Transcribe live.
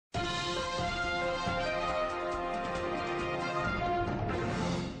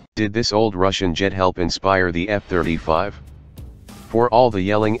Did this old Russian jet help inspire the F-35? For all the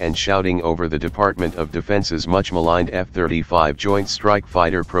yelling and shouting over the Department of Defense's much-maligned F-35 Joint Strike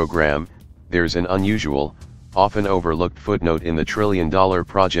Fighter program, there's an unusual, often overlooked footnote in the trillion-dollar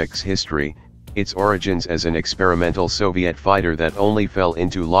project's history, its origins as an experimental Soviet fighter that only fell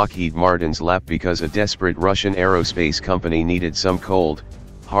into Lockheed Martin's lap because a desperate Russian aerospace company needed some cold,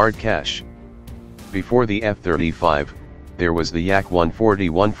 hard cash. Before the F-35, there was the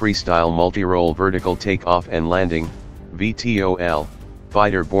Yak-141 Freestyle multi-role vertical takeoff and landing, VTOL,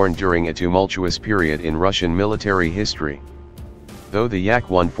 fighter born during a tumultuous period in Russian military history. Though the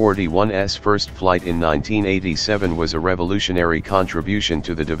Yak-141's first flight in 1987 was a revolutionary contribution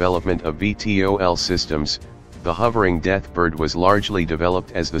to the development of VTOL systems, the hovering death bird was largely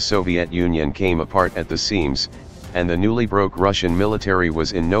developed as the Soviet Union came apart at the seams, and the newly broke Russian military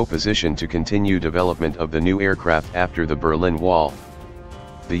was in no position to continue development of the new aircraft after the Berlin Wall.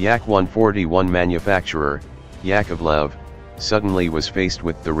 The Yak-141 manufacturer, Yakovlev, suddenly was faced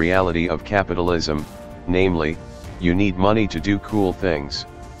with the reality of capitalism, namely, you need money to do cool things.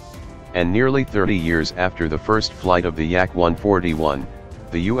 And nearly 30 years after the first flight of the Yak-141,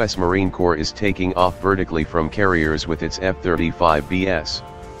 the US Marine Corps is taking off vertically from carriers with its F-35Bs.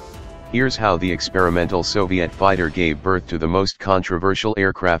 Here's how the experimental Soviet fighter gave birth to the most controversial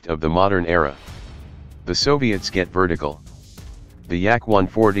aircraft of the modern era. The Soviets get vertical. The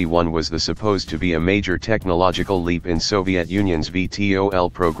Yak-141 was supposed to be a major technological leap in Soviet Union's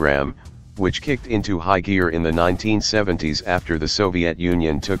VTOL program, which kicked into high gear in the 1970s after the Soviet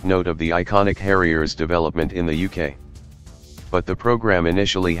Union took note of the iconic Harrier's development in the UK. But the program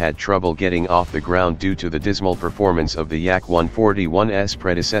initially had trouble getting off the ground due to the dismal performance of the Yak-141's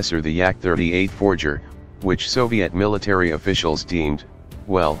predecessor, the Yak-38 Forger, which Soviet military officials deemed,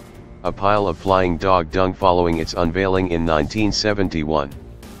 well, a pile of flying dog dung following its unveiling in 1971.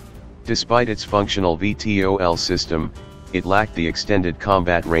 Despite its functional VTOL system, it lacked the extended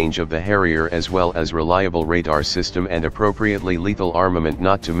combat range of the Harrier as well as reliable radar system and appropriately lethal armament,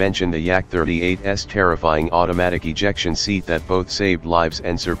 not to mention the Yak-38's terrifying automatic ejection seat that both saved lives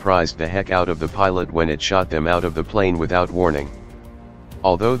and surprised the heck out of the pilot when it shot them out of the plane without warning.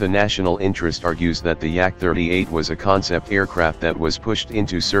 Although the national interest argues that the Yak-38 was a concept aircraft that was pushed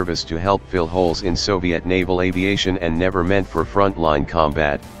into service to help fill holes in Soviet naval aviation and never meant for frontline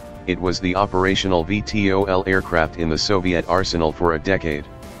combat, it was the operational VTOL aircraft in the Soviet arsenal for a decade.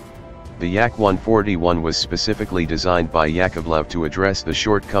 The Yak-141 was specifically designed by Yakovlev to address the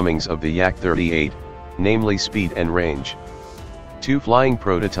shortcomings of the Yak-38, namely speed and range. Two flying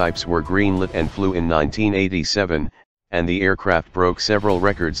prototypes were greenlit and flew in 1987, and the aircraft broke several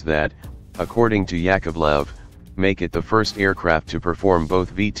records that, according to Yakovlev, make it the first aircraft to perform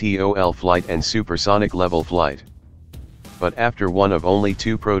both VTOL flight and supersonic level flight. But after one of only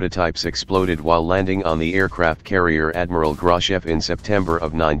two prototypes exploded while landing on the aircraft carrier Admiral Groshev in September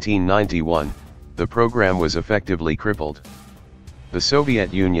of 1991, the program was effectively crippled. The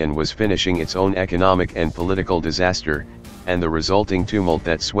Soviet Union was finishing its own economic and political disaster, and the resulting tumult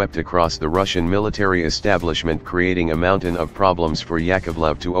that swept across the Russian military establishment, creating a mountain of problems for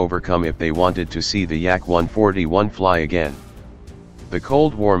Yakovlev to overcome if they wanted to see the Yak-141 fly again. The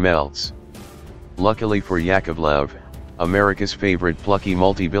Cold War melts. Luckily for Yakovlev, America's favorite plucky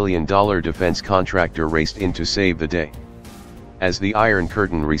multi-billion-dollar defense contractor raced in to save the day. As the Iron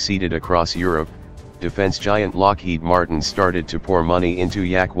Curtain receded across Europe, defense giant Lockheed Martin started to pour money into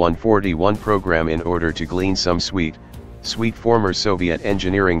Yak-141 program in order to glean some sweet former Soviet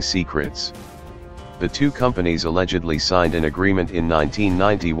engineering secrets. The two companies allegedly signed an agreement in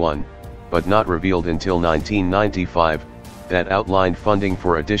 1991, but not revealed until 1995, that outlined funding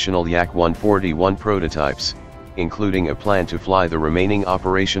for additional Yak-141 prototypes, including a plan to fly the remaining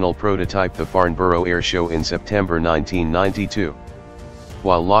operational prototype, the Farnborough Air Show, in September 1992.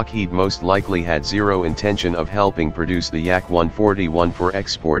 While Lockheed most likely had zero intention of helping produce the Yak-141 for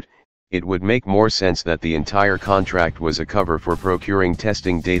export, it would make more sense that the entire contract was a cover for procuring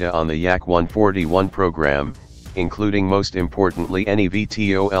testing data on the Yak-141 program, including most importantly any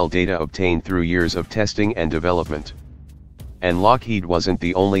VTOL data obtained through years of testing and development. And Lockheed wasn't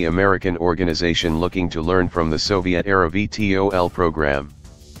the only American organization looking to learn from the Soviet-era VTOL program.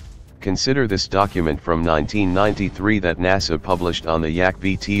 Consider this document from 1993 that NASA published on the Yak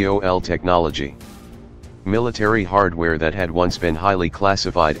VTOL technology. Military hardware that had once been highly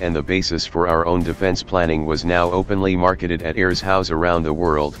classified and the basis for our own defense planning was now openly marketed at Air's house around the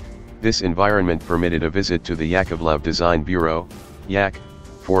world. This environment permitted a visit to the Yakovlev Design Bureau, Yak,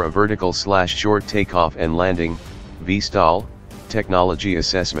 for a vertical/short takeoff and landing, VTOL, technology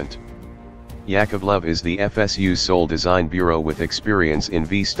assessment. Yakovlev is the FSU's sole design bureau with experience in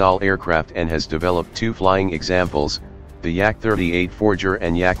VTOL aircraft and has developed two flying examples, the Yak-38 Forger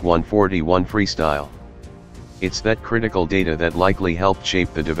and Yak-141 Freestyle. It's that critical data that likely helped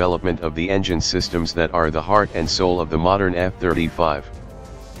shape the development of the engine systems that are the heart and soul of the modern F-35.